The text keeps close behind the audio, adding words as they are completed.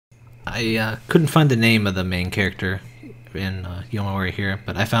I couldn't find the name of the main character in Yomawari here,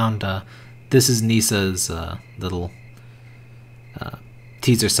 but I found this is Nisa's little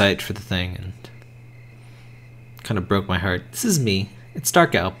teaser site for the thing, and kind of broke my heart. This is me. It's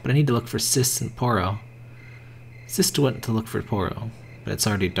dark out, but I need to look for Sis and Poro. Sis went to look for Poro, but it's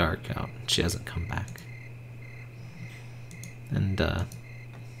already dark out, and she hasn't come back. And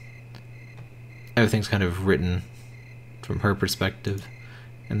everything's kind of written from her perspective.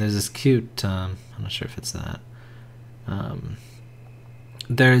 And there's this cute, I'm not sure if it's that.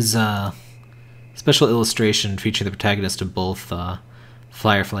 There's a special illustration featuring the protagonist of both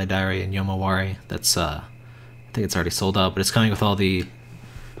Firefly Diary and Yomawari. That's, I think it's already sold out, but it's coming with all the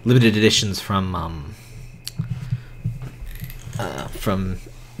limited editions from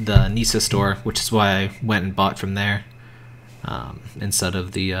the Nisa store, which is why I went and bought from there instead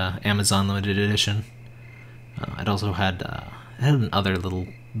of the Amazon limited edition. It also had another little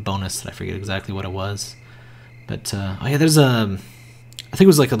bonus that I forget exactly what it was, but oh yeah, there's I think it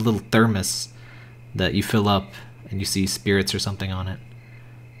was like a little thermos that you fill up and you see spirits or something on it.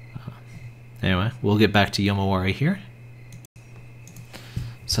 Anyway, we'll get back to Yomawari here.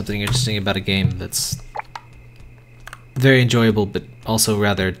 Something interesting about a game that's very enjoyable but also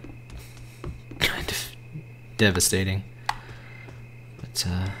rather kind of devastating. But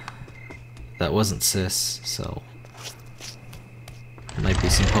that wasn't Sis, so there might be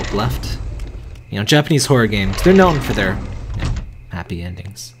some hope left. You know, Japanese horror games, they're known for their happy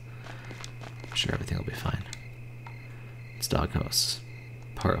endings. I'm sure everything will be fine. It's Doghouse.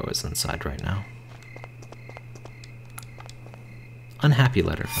 Poro is inside right now. Unhappy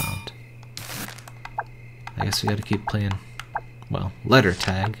letter found. I guess we gotta keep playing, well, letter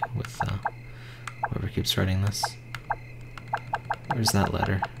tag with whoever keeps writing this. Where's that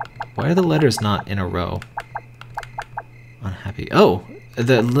letter? Why are the letters not in a row? Unhappy. Oh,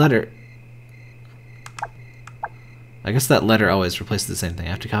 the letter. I guess that letter always replaces the same thing. I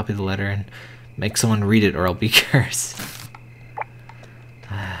have to copy the letter and make someone read it or I'll be cursed.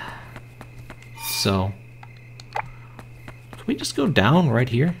 So, can we just go down right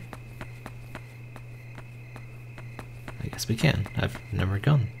here? I guess we can. I've never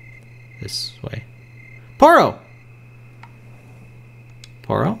gone this way. Poro!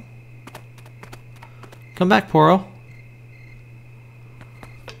 Poro? Come back, Poro.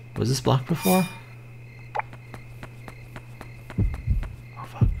 Was this blocked before? Oh,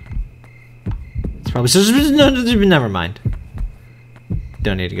 fuck. It's probably just... No, never mind.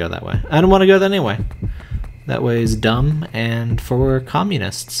 Don't need to go that way. I don't want to go that anyway. That way is dumb and for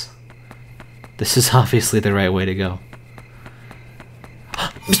communists. This is obviously the right way to go.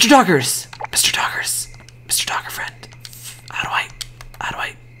 Mr. Doggers! Mr. Doggers! Mr. Dogger friend. How do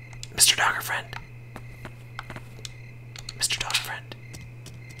I... Mr. Dogger friend. Mr. Dog friend.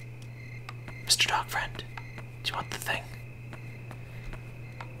 Mr. Dog friend. Do you want the thing?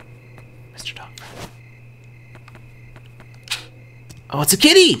 Mr. Dog friend. Oh, it's a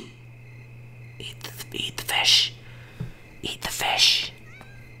kitty! Eat the fish. Eat the fish.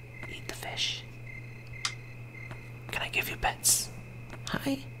 Eat the fish. Can I give you pets?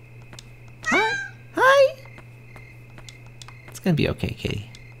 Hi. Hi. Hi. It's gonna be okay, kitty.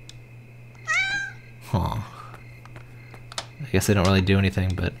 Huh. I guess I don't really do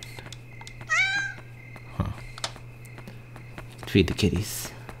anything, but... Huh. Feed the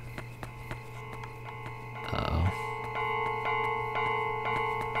kitties. Uh-oh.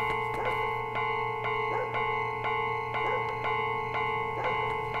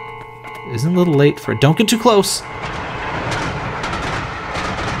 Isn't it a little late for... Don't get too close!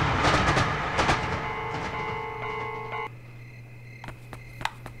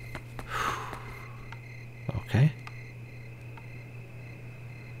 Okay.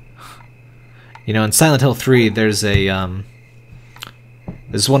 You know, in Silent Hill 3, there's a,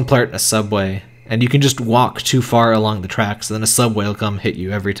 there's one part in a subway, and you can just walk too far along the tracks, and then a subway will come hit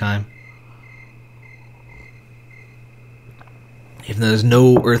you every time. Even though there's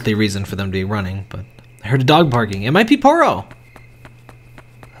no earthly reason for them to be running, but I heard a dog barking. It might be Poro!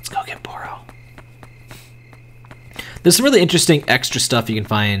 Let's go get Poro. There's some really interesting extra stuff you can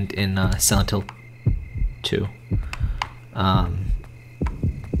find in Silent Hill 2.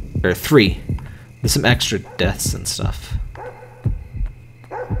 Or 3. There's some extra deaths and stuff.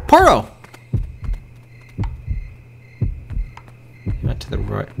 Poro! He went to the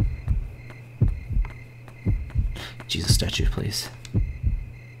right. Jesus statue, please.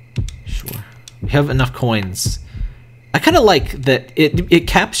 Sure. We have enough coins. I kind of like that it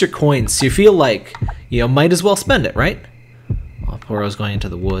caps your coins, so you feel like, you know, might as well spend it, right? Oh, Poro's going into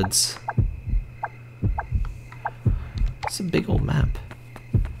the woods. It's a big old map.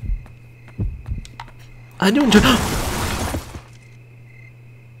 I don't.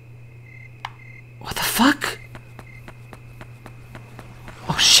 What the fuck?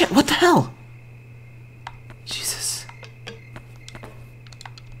 Oh shit! What the hell? Jesus.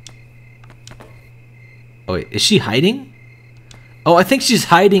 Oh wait, is she hiding? Oh, I think she's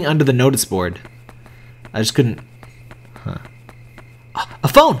hiding under the notice board. I just couldn't. Huh. Oh, a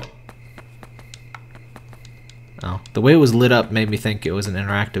phone! Oh, the way it was lit up made me think it was an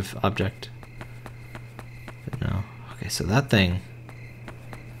interactive object. But no. Okay, so that thing.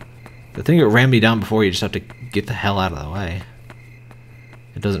 The thing that ran me down before, you just have to get the hell out of the way.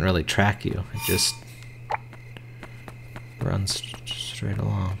 It doesn't really track you. It just runs straight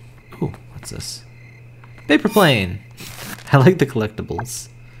along. Ooh, what's this? Paper plane! I like the collectibles.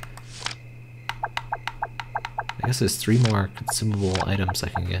 I guess there's 3 more consumable items I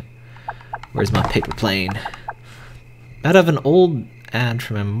can get. Where's my paper plane? Out of an old ad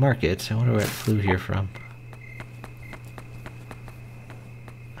from a market. I wonder where it flew here from.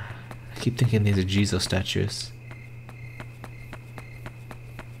 I keep thinking these are Jizo statues.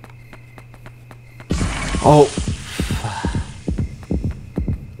 Oh!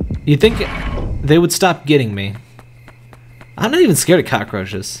 You'd think they would stop getting me. I'm not even scared of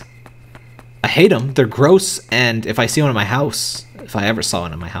cockroaches. I hate them. They're gross, and if I see one in my house, if I ever saw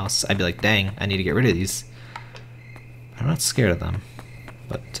one in my house, I'd be like, dang, I need to get rid of these. I'm not scared of them,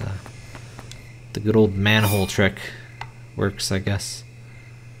 but the good old manhole trick works, I guess.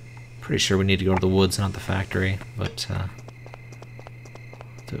 Pretty sure we need to go to the woods, not the factory, but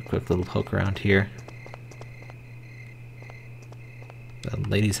do a quick little poke around here. A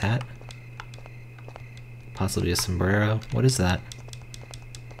lady's hat? Possibly a sombrero. What is that?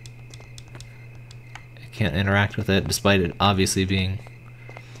 I can't interact with it, despite it obviously being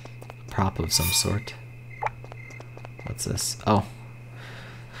a prop of some sort. What's this? Oh.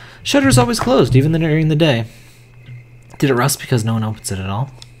 Shutter's always closed, even during the day. Did it rust because no one opens it at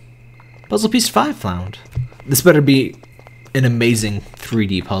all? Puzzle piece 5 found. This better be an amazing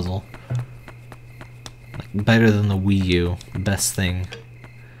 3D puzzle. Like, better than the Wii U. Best thing.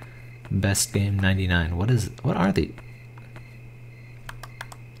 Best game 99. What are they?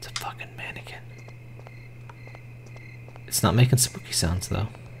 It's a fucking mannequin. It's not making spooky sounds though.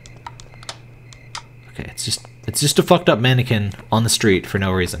 Okay, it's just a fucked up mannequin on the street for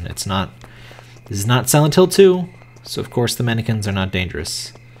no reason. It's not. This is not Silent Hill 2, so of course the mannequins are not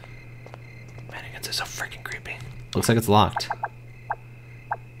dangerous. Mannequins are so freaking creepy. Looks like it's locked.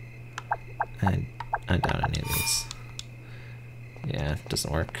 I doubt any of these. Yeah, it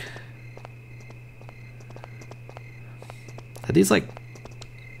doesn't work. Are these like...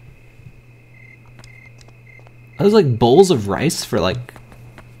 Are those like bowls of rice for like...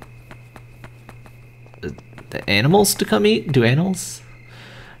 the animals to come eat? Do animals?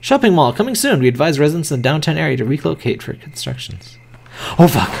 Shopping mall coming soon. We advise residents in the downtown area to relocate for constructions. Oh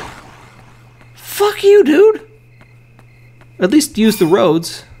fuck! Fuck you, dude! At least use the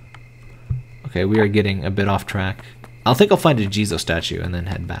roads. Okay, we are getting a bit off track. I'll find a Jizo statue and then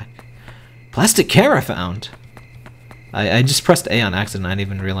head back. Plastic camera found! I just pressed A on accident. I didn't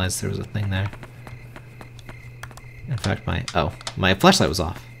even realize there was a thing there. In fact, my flashlight was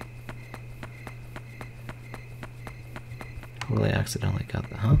off. Totally accidentally got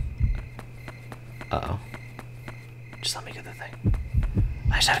that, huh? Uh-oh. Just let me get the thing.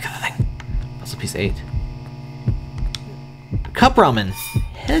 I just had to get the thing. Puzzle piece 8. Cup ramen!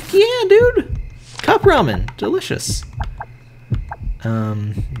 Heck yeah, dude! Cup ramen! Delicious.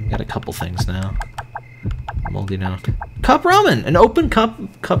 Got a couple things now. Moldy note. Cup ramen! An open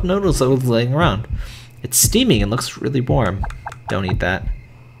cup noodles that was laying around. It's steaming and looks really warm. Don't eat that.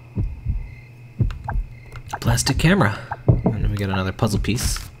 Plastic camera. And then we got another puzzle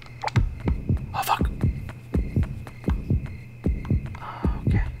piece. Oh fuck.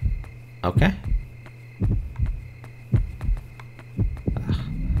 Okay. Okay.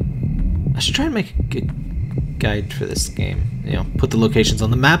 I should try and make a good guide for this game. You know, put the locations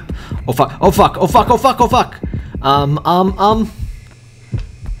on the map. Oh fuck, oh fuck, oh fuck, oh fuck, oh fuck!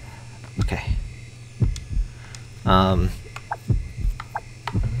 Okay.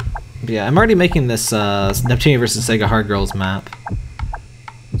 Yeah, I'm already making this Neptunia vs. Sega Hard Girls map.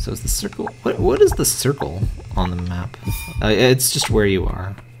 So is the circle... What is the circle on the map? It's just where you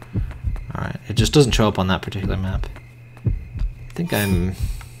are. Alright, it just doesn't show up on that particular map. I think I'm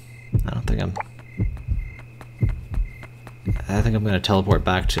gonna teleport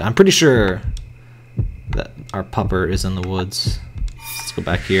back to... I'm pretty sure that our pupper is in the woods. Let's go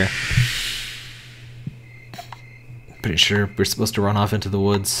back here. Pretty sure we're supposed to run off into the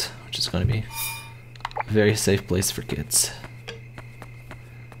woods, which is going to be a very safe place for kids.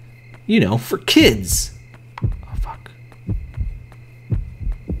 You know, for kids!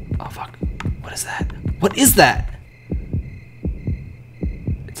 What is that? What is that?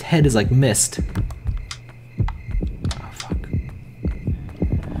 Its head is like mist. Oh, fuck.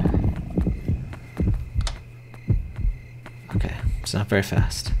 Okay, it's not very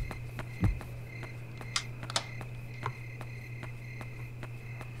fast.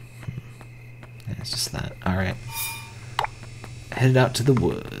 Yeah, it's just that. Alright. Headed out to the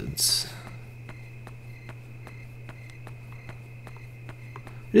woods.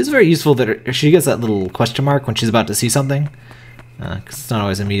 It is very useful that she gets that little question mark when she's about to see something. Because it's not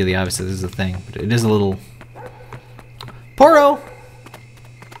always immediately obvious that this is a thing. But it is a little... Poro!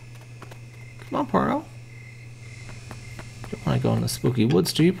 Come on, Poro. You don't want to go in the spooky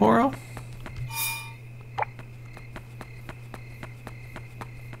woods, do you, Poro?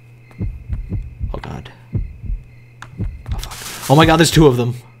 Oh, God. Oh, fuck. Oh, my God, there's two of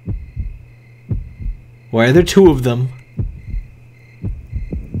them. Why are there two of them?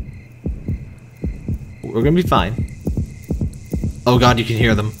 We're gonna be fine. Oh God, you can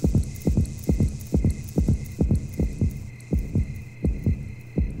hear them.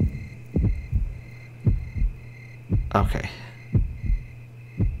 Okay.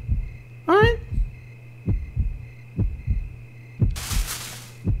 Alright.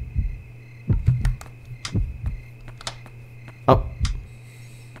 Oh.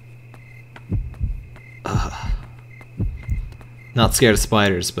 Not scared of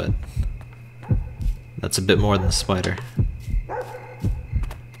spiders, but that's a bit more than a spider.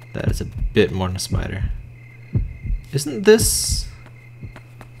 That is a bit more than a spider. Isn't this...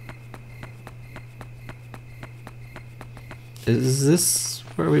 Is this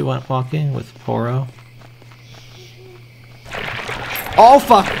where we went walking with Poro? Oh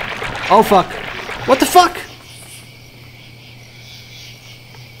fuck! Oh fuck! What the fuck?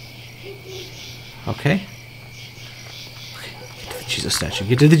 Okay. Get to the Jesus statue.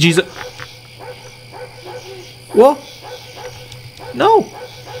 Get to the Jesus... Whoa! No!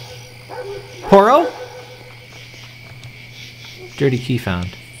 Poro? Dirty key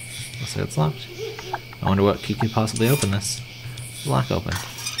found. Looks like it's locked. I wonder what key could possibly open this. Lock open.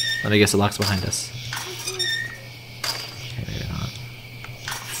 But I guess it locks behind us. Okay, maybe not.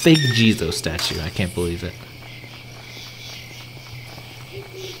 Fake Jesus statue. I can't believe it.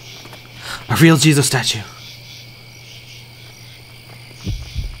 A real Jesus statue.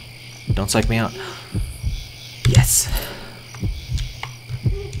 Don't psych me out. Yes.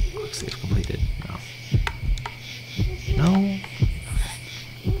 Quick save completed. No. No. Okay.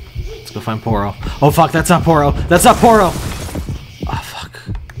 Let's go find Poro. Oh fuck, that's not Poro. That's not Poro. Oh fuck.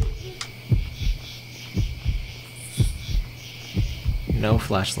 No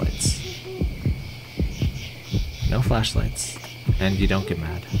flashlights. No flashlights. And you don't get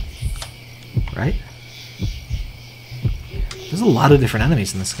mad. Right? There's a lot of different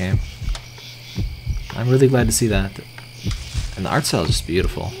enemies in this game. I'm really glad to see that. And the art style is just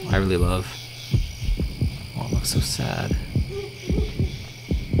beautiful. I really love. Oh, it looks so sad. Oh,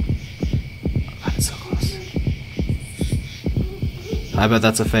 God, it's so close. I bet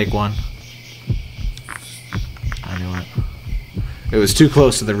that's a fake one. I knew it. It was too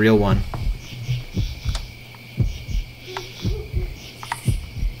close to the real one.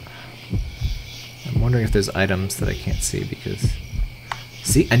 I'm wondering if there's items that I can't see because...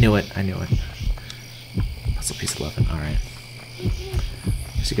 See? I knew it. I knew it. Puzzle piece 11. Alright.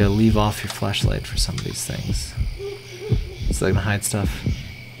 So you gotta leave off your flashlight for some of these things. So they're gonna hide stuff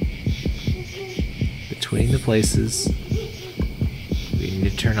between the places. You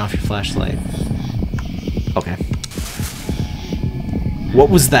need to turn off your flashlight. Okay. What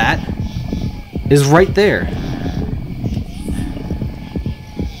was that? Is right there.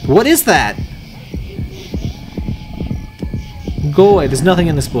 What is that? Go away. There's nothing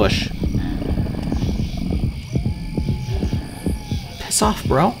in this bush. Piss off,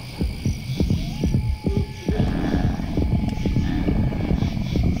 bro.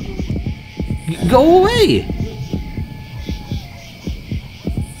 Go away.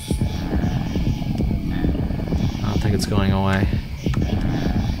 I don't think it's going away.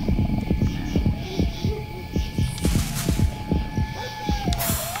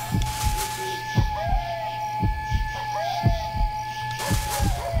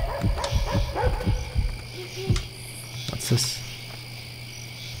 What's this?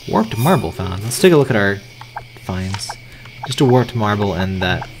 Warped marble found. Let's take a look at our finds. Just a warped marble and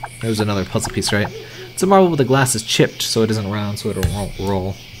that. There's another puzzle piece, right? It's a marble but the glass is chipped so it isn't round so it won't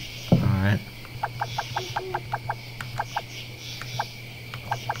roll. Alright.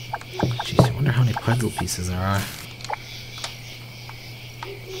 Jeez, I wonder how many puzzle pieces there are.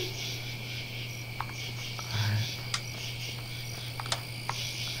 Alright.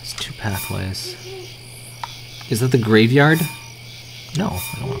 There's 2 pathways. Is that the graveyard? No,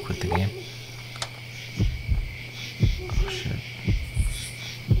 I don't want to quit the game. Oh, shit.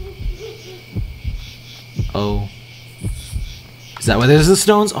 Oh. Is that where there's the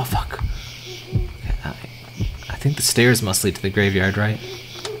stones? Oh, fuck. Okay, I think the stairs must lead to the graveyard, right?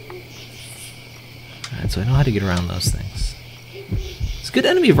 Alright, so I know how to get around those things. It's good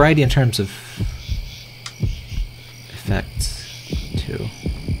enemy variety in terms of effects, too.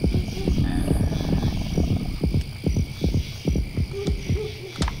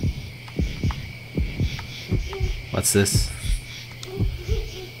 What's this?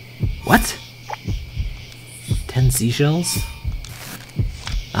 What? 10 seashells?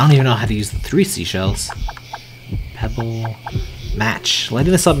 I don't even know how to use the 3 seashells. Pebble. Match.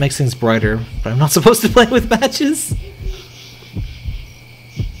 Lighting this up makes things brighter, but I'm not supposed to play with matches?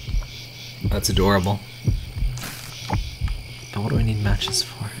 That's adorable. But what do I need matches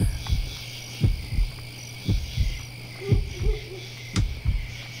for?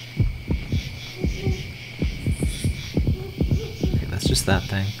 Okay, that's just that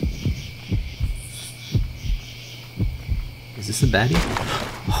thing. Is this a baddie?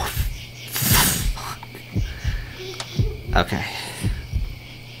 Oh, fuck. Okay.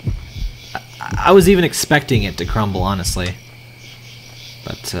 I was even expecting it to crumble, honestly.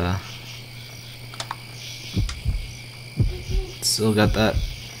 But, still got that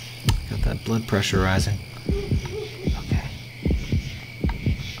blood pressure rising. Okay.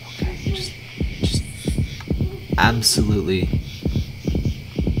 Okay, just absolutely,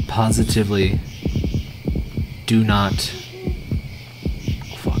 positively do not...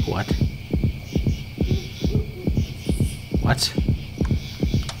 Oh, fuck, what? What?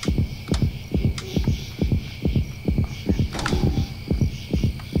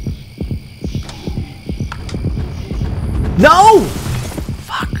 No!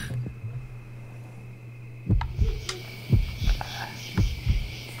 Fuck.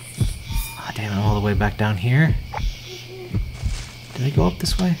 Oh, damn, I'm all the way back down here. Did I go up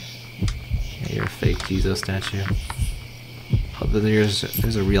this way? Yeah, you're a fake Jizo statue. Oh, but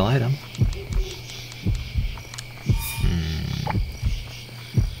there's a real item.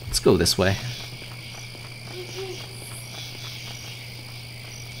 Let's go this way.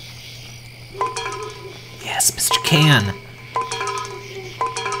 Yes, Mr. Can!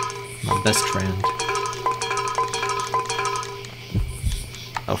 My best friend.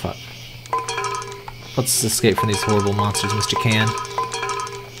 Oh fuck. Let's escape from these horrible monsters, Mr. Can.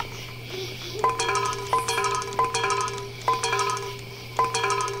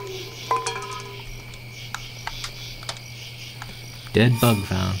 Dead bug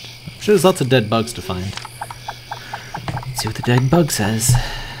found. I'm sure there's lots of dead bugs to find. Let's see what the dead bug says.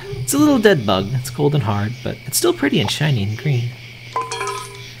 It's a little dead bug. It's cold and hard, but it's still pretty and shiny and green.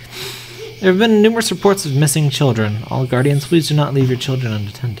 There have been numerous reports of missing children. All guardians, please do not leave your children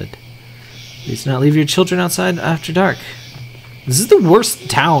unattended. Please do not leave your children outside after dark. This is the worst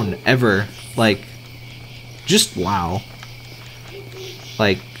town ever. Like, just wow.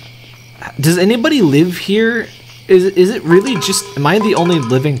 Like, does anybody live here? Is it really just... Am I the only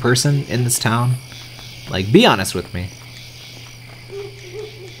living person in this town? Like, be honest with me.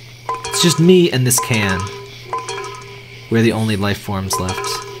 It's just me and this can. We're the only life forms left.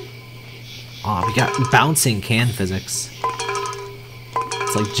 Aw, we got bouncing can physics.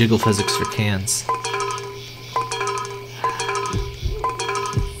 It's like jiggle physics for cans.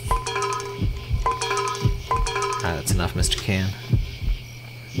 Alright, that's enough, Mr. Can.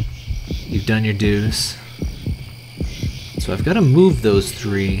 You've done your dues. So I've got to move those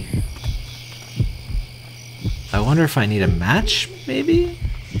 3. I wonder if I need a match, maybe?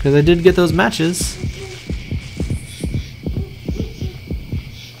 Because I did get those matches.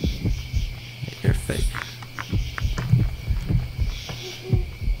 You're fake.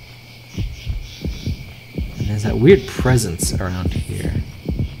 And there's that weird presence around here.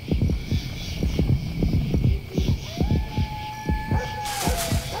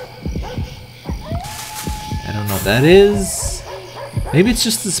 I don't know what that is. Maybe it's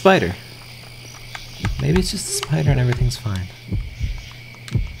just the spider. Maybe it's just the spider and everything's fine.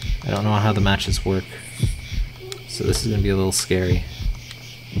 I don't know how the matches work. So this is going to be a little scary.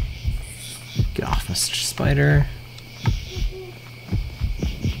 Get off, Mr. Spider.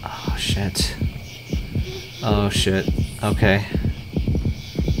 Oh, shit. Oh, shit. Okay.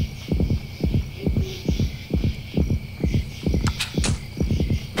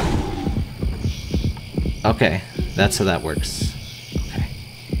 Okay, that's how that works. Okay.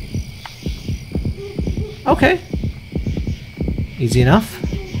 Okay. Easy enough.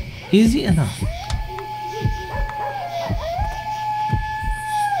 Easy enough.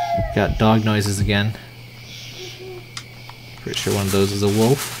 Got dog noises again. Pretty sure one of those is a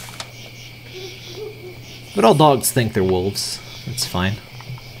wolf. But all dogs think they're wolves. That's fine.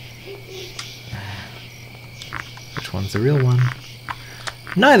 Which one's the real one?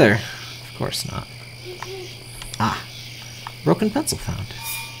 Neither! Of course not. Ah. Broken pencil found.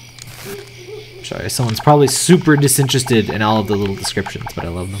 Sorry, someone's probably super disinterested in all of the little descriptions, but I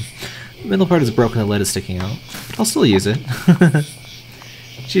love them. The middle part is broken, the lead is sticking out. I'll still use it.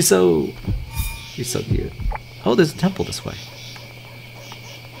 She's so cute. Oh, there's a temple this way.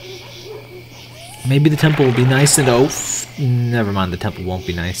 Maybe the temple will be nice and never mind, the temple won't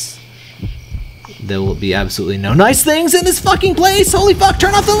be nice. There will be absolutely no nice things in this fucking place! Holy fuck,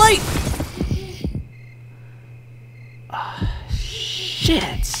 turn off the light!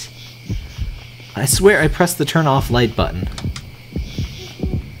 Shit! I swear I pressed the turn off light button.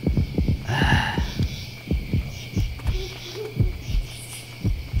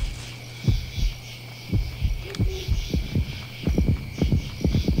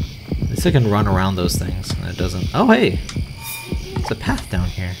 At least I can run around those things and it doesn't. Oh hey! There's a path down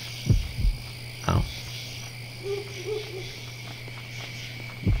here. Oh.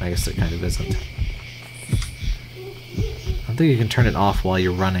 I guess there kind of isn't. I don't think you can turn it off while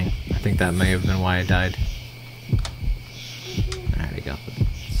you're running. I think that may have been why I died. I already got the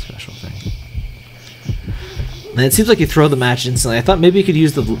special thing. And it seems like you throw the match instantly. I thought maybe you could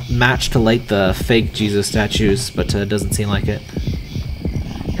use the match to light the fake Jesus statues, but it doesn't seem like it.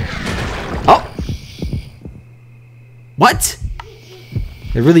 Oh! What?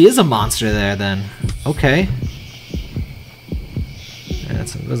 There really is a monster there, then. Okay. Yeah,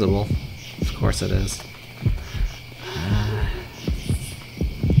 it's invisible. Of course it is.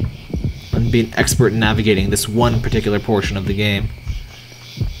 I'm being expert in navigating this one particular portion of the game.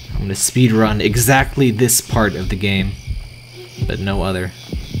 I'm gonna speedrun exactly this part of the game, but no other.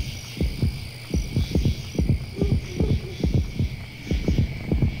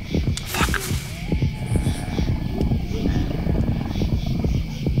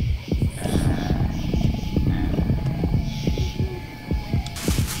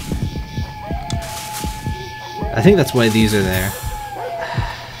 I think that's why these are there.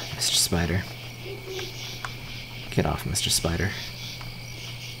 Mr. Spider. Get off, Mr. Spider.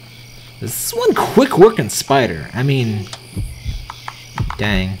 This is one quick working spider. I mean,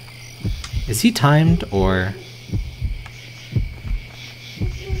 dang. Is he timed or...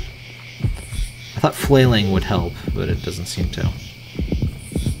 I thought flailing would help, but it doesn't seem to.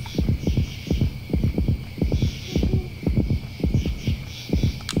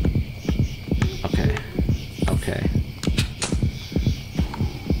 Okay.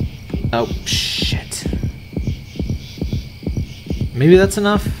 Oh, shit. Maybe that's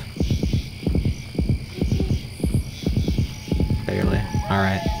enough? Barely.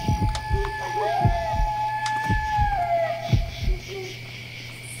 Alright.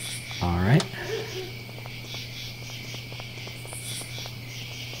 Alright.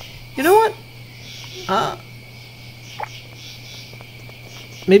 You know what?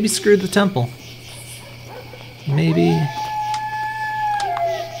 Maybe screw the temple. Maybe...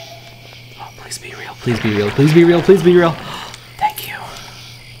 Oh, please be real, please be real, please be real, please be real. Thank you.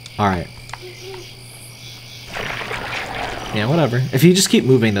 Alright. Yeah, whatever. If you just keep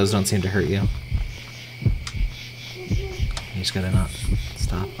moving, those don't seem to hurt you. You just gotta not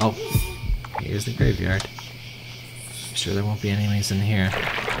stop. Oh, here's the graveyard. I'm sure there won't be enemies in here.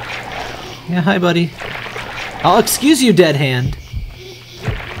 Yeah, hi, buddy. I'll excuse you, dead hand.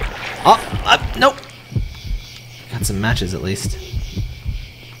 Oh, nope. Got some matches at least.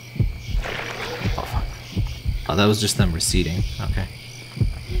 Oh, fuck. Oh, that was just them receding. Okay.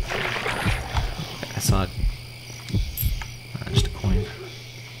 I saw it. Just a coin.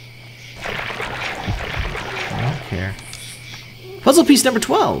 I don't care. Puzzle piece number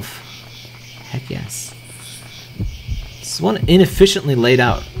 12! Heck yes. This is one inefficiently laid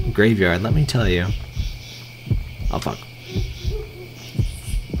out graveyard, let me tell you. Oh, fuck.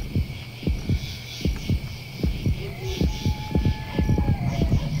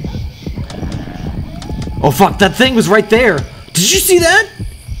 Oh fuck, that thing was right there! Did you see that?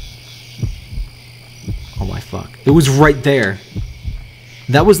 Oh my fuck. It was right there.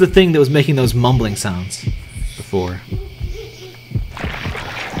 That was the thing that was making those mumbling sounds before.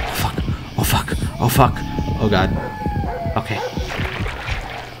 Oh fuck. Oh fuck. Oh fuck. Oh god. Okay.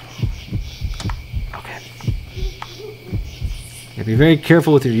 Okay. Yeah, be very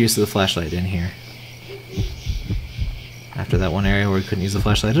careful with your use of the flashlight in here. After that one area where we couldn't use the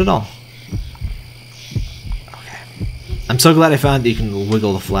flashlight at all. I'm so glad I found that you can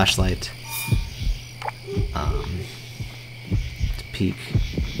wiggle the flashlight to peek.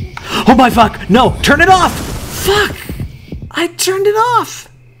 Oh my fuck! No! Turn it off! Fuck! I turned it off!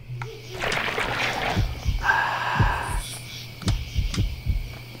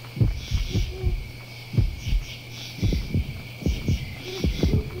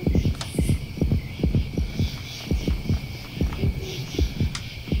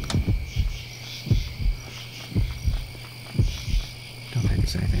 Don't think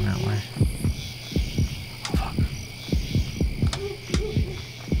there's anything that way. Oh fuck.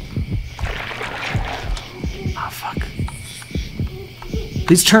 Oh fuck.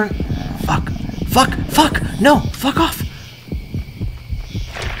 Please turn. Fuck. Fuck. Fuck. No. Fuck off.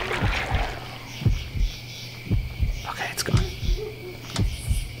 Okay, it's gone.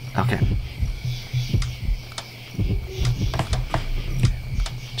 Okay.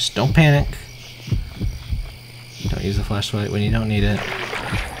 Just don't panic. Don't use the flashlight when you don't need it.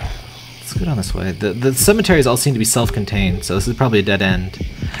 Let's go down this way. The cemeteries all seem to be self-contained, so this is probably a dead end.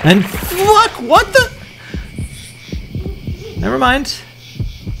 And fuck! What the? Never mind.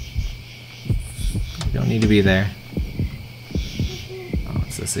 You don't need to be there. Oh,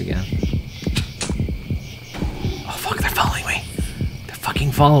 it's this again. Oh fuck, they're following me. They're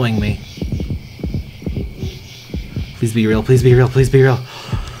fucking following me. Please be real, please be real, please be real.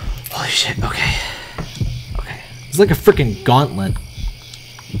 Holy shit, okay. Okay. It's like a freaking gauntlet.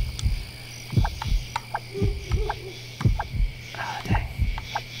 Oh, dang.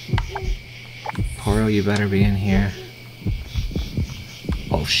 Poro, you better be in here.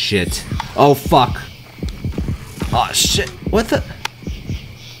 Oh shit. Oh fuck. Oh shit. What the?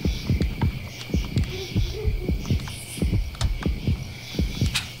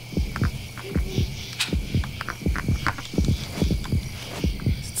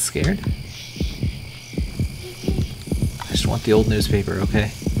 Is it scared? I just want the old newspaper,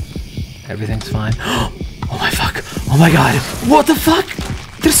 okay? Everything's fine. Oh my fuck. Oh my god. What the fuck?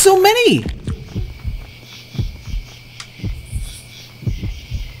 There's so many!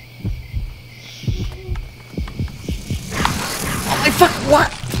 Fuck, what?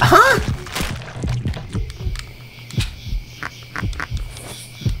 Huh?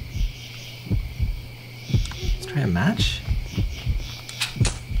 Let's try a match.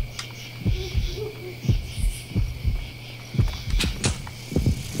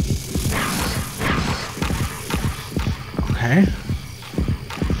 Okay.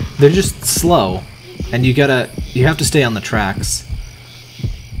 They're just slow, and you have to stay on the tracks.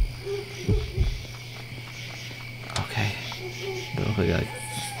 Like a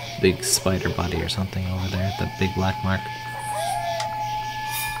big spider body or something over there, that big black mark.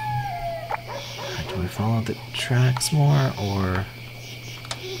 Do I follow the tracks more, or...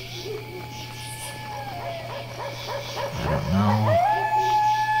 I don't know.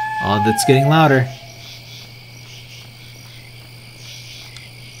 Oh, that's getting louder.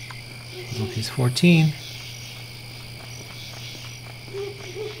 He's 14.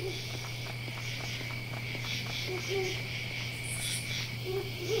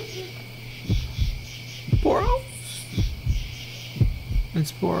 Poro?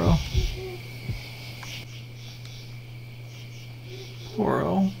 It's Poro.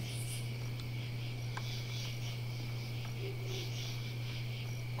 Poro.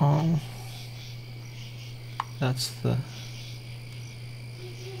 Oh. That's the...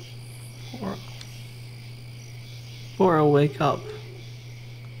 Poro. Poro, wake up.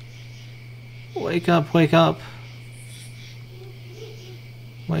 Wake up, wake up.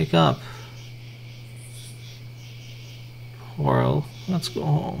 Wake up. Poro, let's go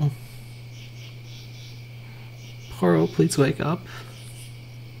home. Poro, please wake up.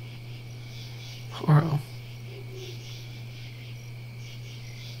 Poro.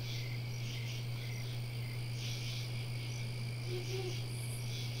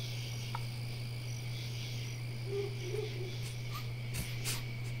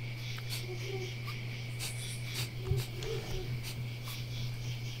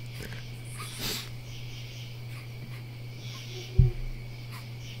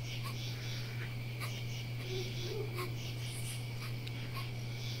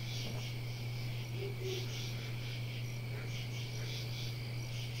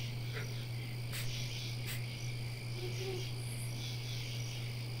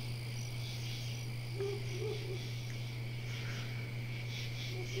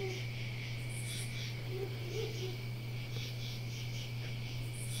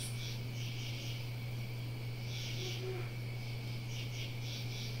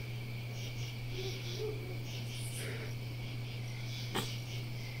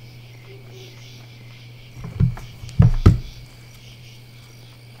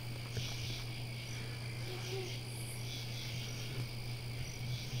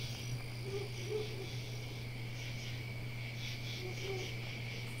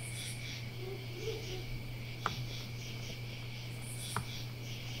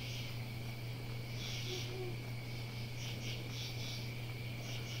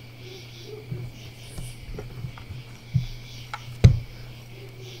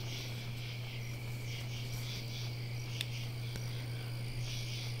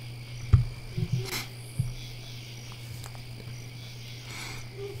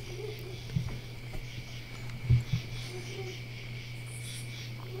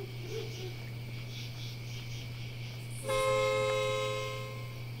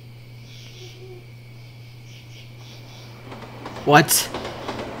 What?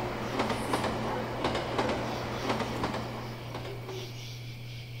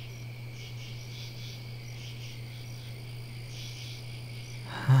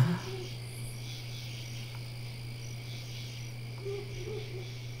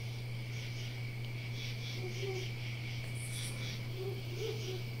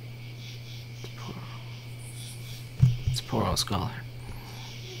 It's Poro Scholar.